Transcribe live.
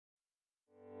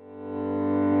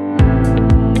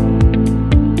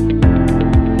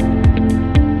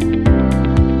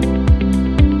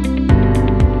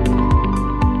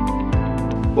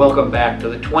welcome back to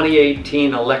the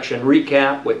 2018 election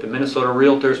recap with the Minnesota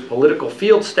Realtors political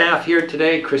field staff here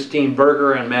today. Christine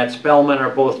Berger and Matt Spellman are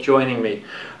both joining me.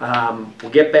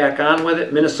 We'll get back on with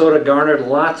it. Minnesota garnered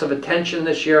lots of attention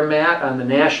this year, Matt, on the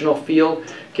national field.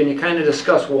 Can you kind of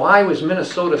discuss why was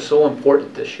Minnesota so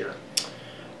important this year?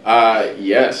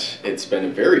 Yes, it's been a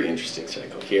very interesting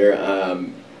cycle here.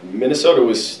 Minnesota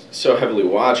was so heavily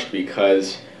watched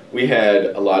because we had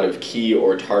a lot of key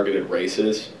or targeted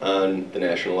races on the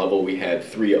national level. We had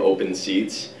 3 open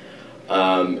seats,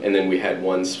 and then we had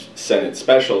 1 Senate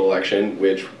special election,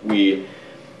 which we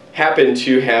happened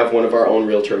to have one of our own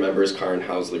Realtor members, Karen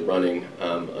Housley, running.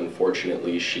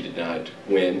 Unfortunately, she did not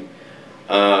win.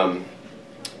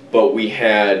 But we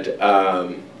had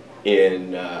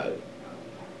in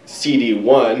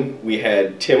CD1, we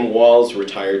had Tim Walz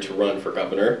retired to run for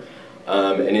governor.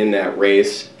 And in that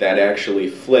race, that actually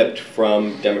flipped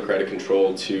from Democratic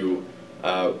control to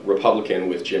Republican,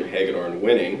 with Jim Hagedorn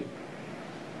winning.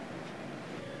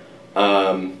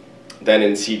 Then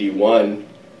in CD1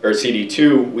 or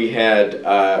CD2, we had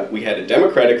a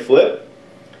Democratic flip,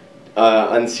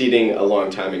 unseating a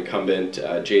longtime incumbent,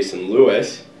 Jason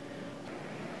Lewis.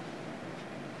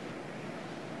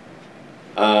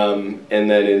 And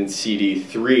then in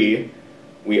CD3,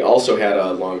 we also had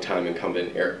a longtime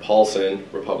incumbent, Eric Paulson,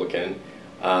 Republican.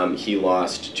 He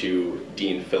lost to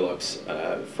Dean Phillips,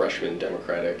 freshman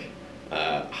Democratic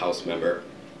House member.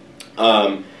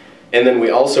 And then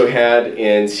we also had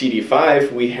in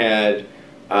CD5, we had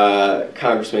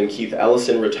Congressman Keith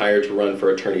Ellison retired to run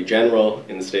for Attorney General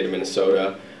in the state of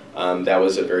Minnesota. That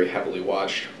was a very heavily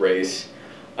watched race.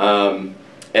 And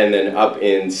then up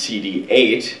in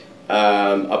CD8,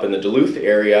 up in the Duluth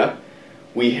area,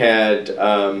 we had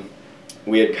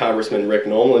Congressman Rick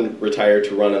Nolan retired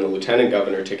to run on the lieutenant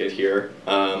governor ticket here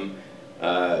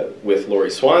with Lori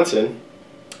Swanson,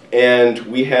 and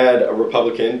we had a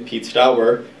Republican, Pete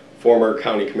Stauber, former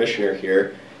county commissioner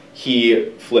here.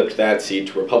 He flipped that seat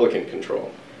to Republican control.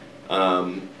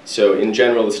 So in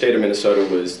general, the state of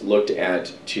Minnesota was looked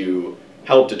at to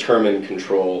help determine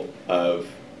control of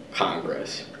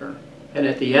Congress. Sure. And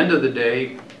at the end of the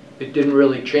day, it didn't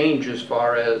really change as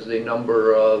far as the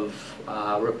number of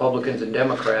Republicans and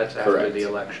Democrats after Correct. the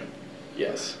election.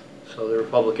 Yes. So the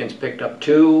Republicans picked up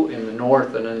 2 in the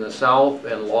north and in the south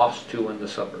and lost 2 in the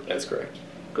suburbs. That's correct.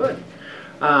 Good.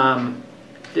 In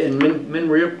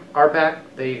RPAC,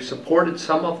 they supported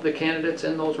some of the candidates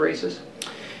in those races?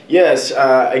 Yes.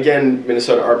 Again,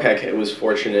 Minnesota RPAC was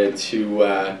fortunate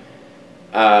to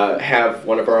have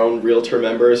one of our own Realtor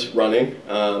members running.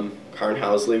 Karen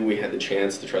Housley,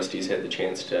 the trustees had the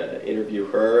chance to interview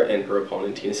her and her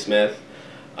opponent, Tina Smith.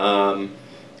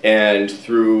 And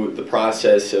through the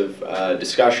process of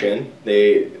discussion,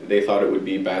 they thought it would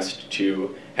be best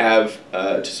to have,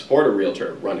 to support a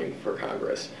Realtor running for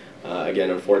Congress.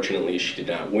 Again, unfortunately, she did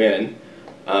not win.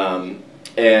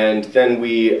 And then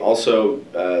we also,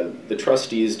 the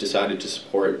trustees decided to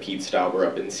support Pete Stauber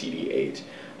up in CD8.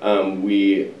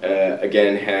 We,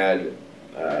 again, had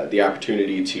the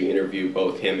opportunity to interview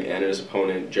both him and his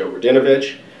opponent, Joe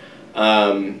Radinovich.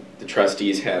 The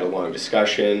trustees had a long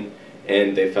discussion,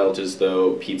 and they felt as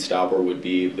though Pete Stauber would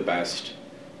be the best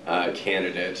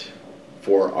candidate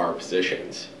for our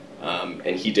positions.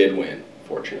 And he did win,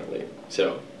 fortunately.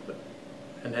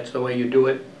 And that's the way you do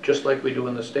it, just like we do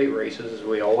in the state races, is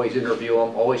we always interview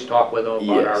them, always talk with them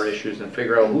about our issues and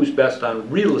figure out who's best on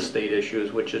real estate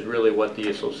issues, which is really what the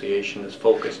association is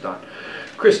focused on.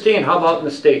 Christine, how about in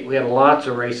the state? We had lots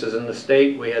of races in the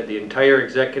state. We had the entire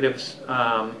executive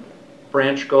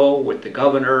branch go, with the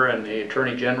governor and the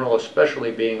attorney general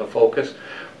especially being a focus.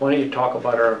 Why don't you talk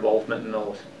about our involvement in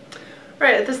those?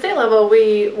 Right, at the state level,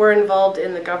 we were involved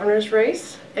in the governor's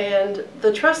race, and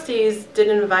the trustees did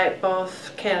invite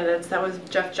both candidates. That was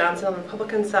Jeff Johnson on the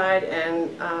Republican side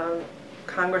and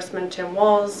Congressman Tim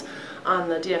Walz on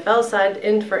the DFL side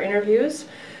in for interviews.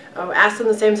 Asked them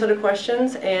the same set of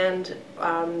questions, and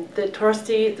the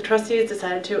trustees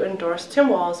decided to endorse Tim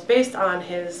Walz based on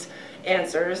his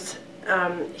answers.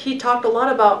 He talked a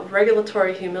lot about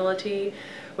regulatory humility,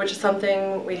 which is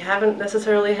something we haven't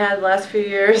necessarily had the last few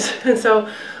years. And so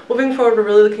moving forward, we're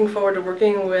really looking forward to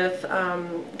working with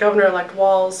Governor-elect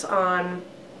Walz on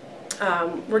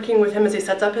working with him as he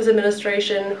sets up his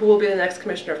administration, who will be the next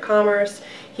Commissioner of Commerce.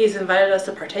 He's invited us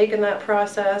to partake in that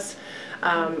process.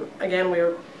 Again, we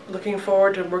were looking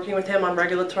forward to working with him on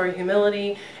regulatory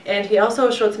humility, and he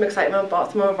also showed some excitement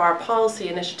about some of our policy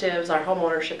initiatives, our home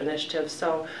ownership initiatives.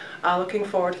 So looking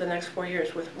forward to the next 4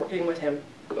 years with working with him.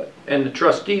 And the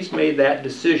trustees made that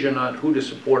decision on who to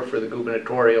support for the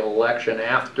gubernatorial election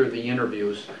after the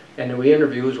interviews, and the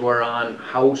interviews were on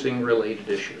housing-related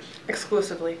issues.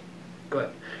 Exclusively. Good.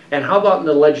 And how about in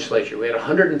the legislature? We had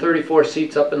 134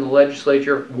 seats up in the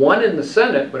legislature, one in the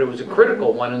Senate, but it was a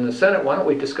critical one in the Senate. Why don't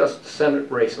we discuss the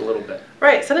Senate race a little bit?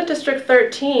 Right. Senate District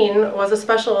 13 was a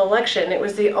special election. It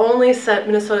was the only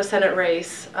Minnesota Senate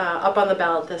race up on the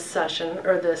ballot this session,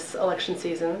 or this election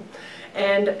season.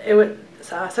 And it was,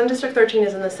 Senate District 13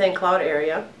 is in the St. Cloud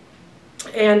area.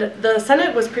 And the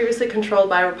Senate was previously controlled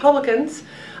by Republicans,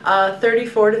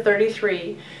 34 to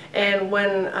 33. And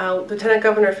when Lieutenant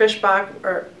Governor Fischbach,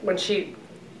 or when she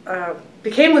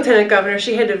became Lieutenant Governor,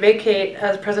 she had to vacate,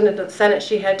 as President of the Senate,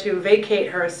 she had to vacate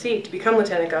her seat to become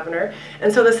Lieutenant Governor.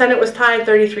 And so the Senate was tied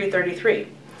 33-33.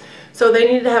 So they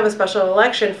needed to have a special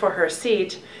election for her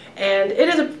seat. And it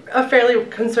is a fairly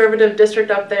conservative district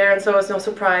up there, and so it's no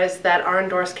surprise that our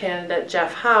endorsed candidate,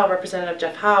 Jeff Howe, Representative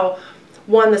Jeff Howe,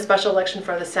 won the special election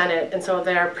for the Senate. And so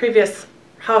their previous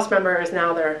House member is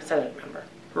now their Senate member.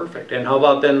 Perfect. And how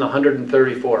about then the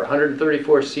 134?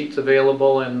 134 seats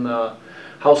available in the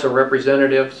House of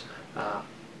Representatives.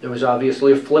 There was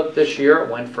obviously a flip this year. It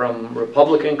went from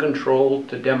Republican control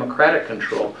to Democratic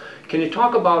control. Can you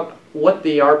talk about what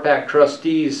the RPAC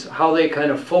trustees, how they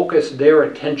kind of focus their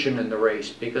attention in the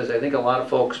race? Because I think a lot of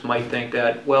folks might think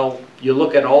that, well, you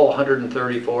look at all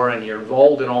 134 and you're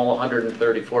involved in all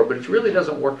 134, but it really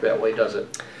doesn't work that way, does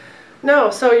it?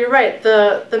 No, so you're right.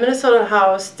 The Minnesota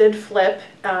House did flip.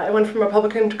 It went from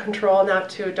Republican control now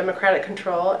to Democratic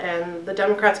control, and the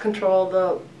Democrats control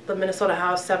the Minnesota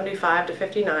House 75 to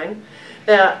 59.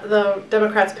 The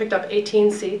Democrats picked up 18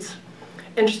 seats.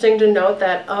 Interesting to note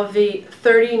that of the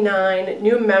 39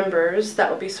 new members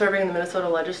that will be serving in the Minnesota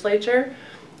legislature,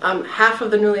 half of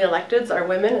the newly electeds are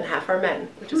women and half are men,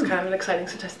 which is kind of an exciting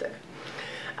statistic.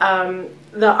 The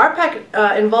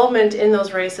RPAC involvement in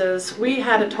those races, we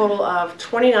had a total of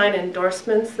 29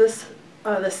 endorsements this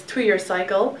 2-year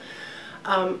cycle.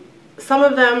 Some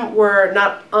of them were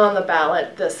not on the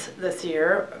ballot this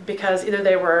year because either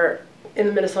they were in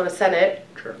the Minnesota Senate,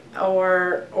 sure,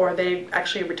 or they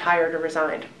actually retired or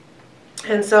resigned.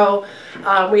 And so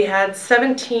we had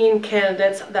 17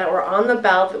 candidates that were on the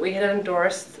ballot that we had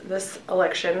endorsed this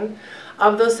election.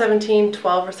 Of those 17,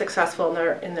 12 were successful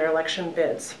in their election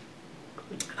bids.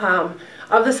 Of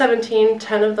the 17,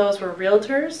 10 of those were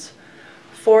realtors,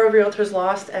 4 realtors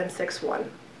lost, and 6 won.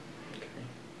 Okay.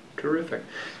 Terrific.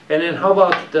 And then how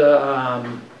about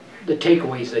the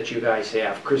takeaways that you guys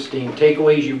have? Christine,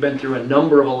 takeaways, you've been through a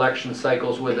number of election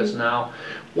cycles with us now.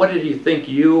 What do you think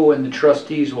you and the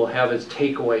trustees will have as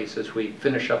takeaways as we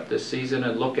finish up this season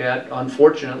and look at,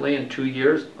 unfortunately, in 2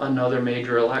 years, another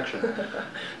major election?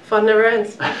 Fun never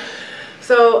ends.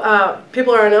 So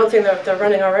people are announcing that they're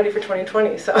running already for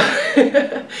 2020. So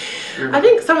I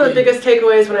think some of the biggest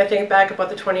takeaways when I think back about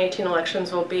the 2018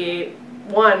 elections will be,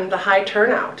 one, the high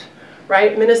turnout.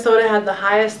 Right? Minnesota had the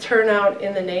highest turnout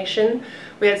in the nation.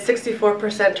 We had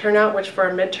 64% turnout, which for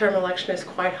a midterm election is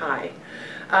quite high.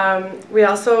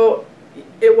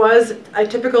 It was a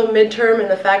typical midterm in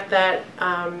the fact that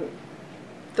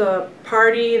the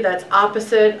party that's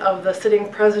opposite of the sitting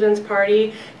president's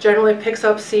party generally picks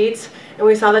up seats, and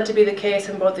we saw that to be the case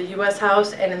in both the U.S.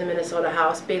 House and in the Minnesota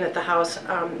House, being that the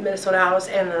Minnesota House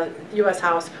and the U.S.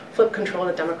 House flipped control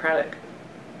to Democratic.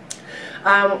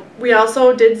 We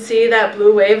also did see that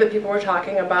blue wave that people were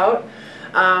talking about.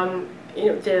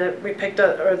 The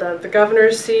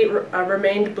governor's seat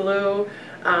remained blue.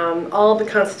 All the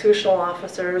constitutional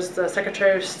officers, the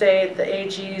Secretary of State, the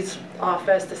AG's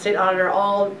office, the state auditor,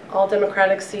 all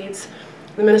Democratic seats.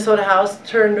 The Minnesota House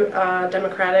turned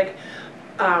Democratic.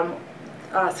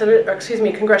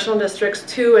 Congressional districts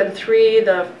 2 and 3,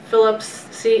 the Phillips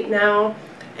seat now,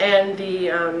 and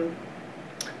the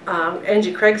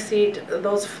Angie Craig seat,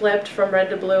 those flipped from red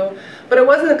to blue. But it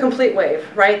wasn't a complete wave,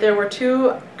 right? There were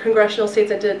 2 congressional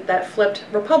seats that flipped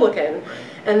Republican,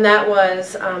 and that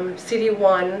was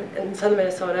CD1 in southern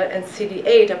Minnesota and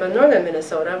CD8 up in northern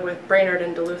Minnesota with Brainerd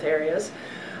and Duluth areas.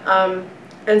 And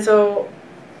so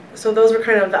those were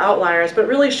kind of the outliers, but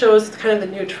really shows kind of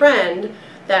the new trend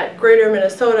that greater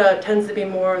Minnesota tends to be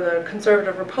more the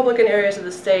conservative Republican areas of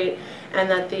the state, and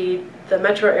that the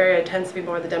metro area tends to be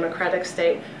more the Democratic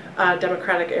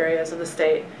areas of the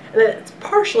state. And it's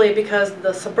partially because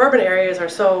the suburban areas are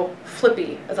so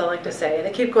flippy, as I like to say.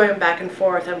 They keep going back and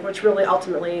forth, and which really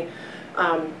ultimately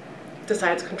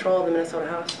decides control of the Minnesota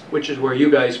House. Which is where you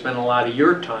guys spend a lot of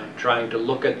your time trying to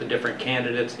look at the different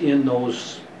candidates in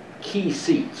those key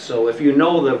seats. So if you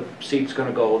know the seat's going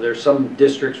to go, there's some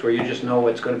districts where you just know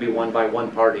it's going to be won by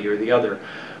one party or the other,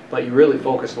 but you really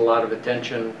focus a lot of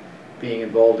attention being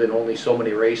involved in only so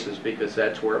many races because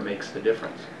that's where it makes the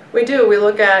difference. We do. We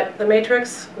look at the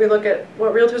matrix, we look at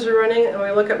what realtors are running, and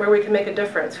we look at where we can make a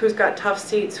difference. Who's got tough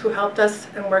seats, who helped us,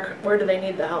 and where do they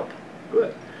need the help.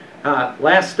 Good.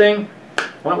 Last thing,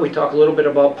 why don't we talk a little bit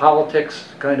about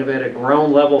politics, kind of at a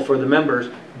ground level for the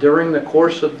members. During the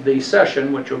course of the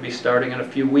session, which will be starting in a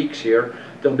few weeks here,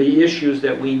 there'll be issues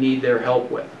that we need their help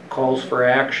with. Calls for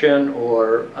action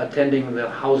or attending the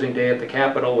Housing Day at the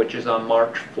Capitol, which is on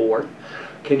March 4th.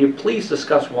 Can you please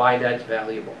discuss why that's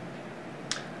valuable?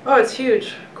 Oh, it's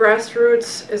huge.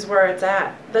 Grassroots is where it's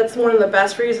at. That's one of the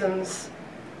best reasons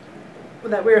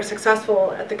that we are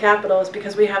successful at the Capitol is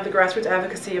because we have the grassroots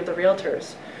advocacy of the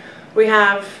realtors. We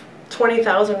have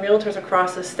 20,000 realtors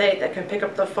across the state that can pick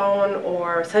up the phone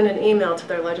or send an email to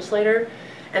their legislator,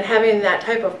 and having that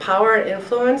type of power and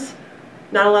influence,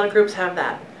 not a lot of groups have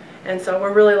that. And so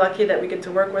we're really lucky that we get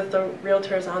to work with the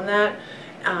realtors on that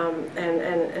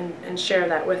and share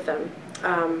that with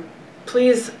them.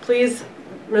 Please,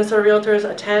 Minnesota Realtors,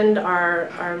 attend our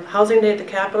Housing Day at the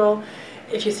Capitol.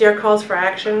 If you see our calls for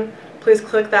action, please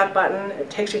click that button. It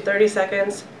takes you 30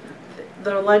 seconds.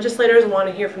 The legislators want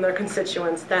to hear from their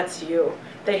constituents. That's you.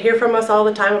 They hear from us all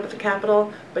the time up at the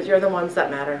Capitol, but you're the ones that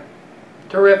matter.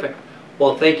 Terrific.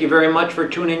 Well, thank you very much for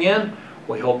tuning in.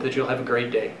 We hope that you'll have a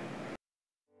great day.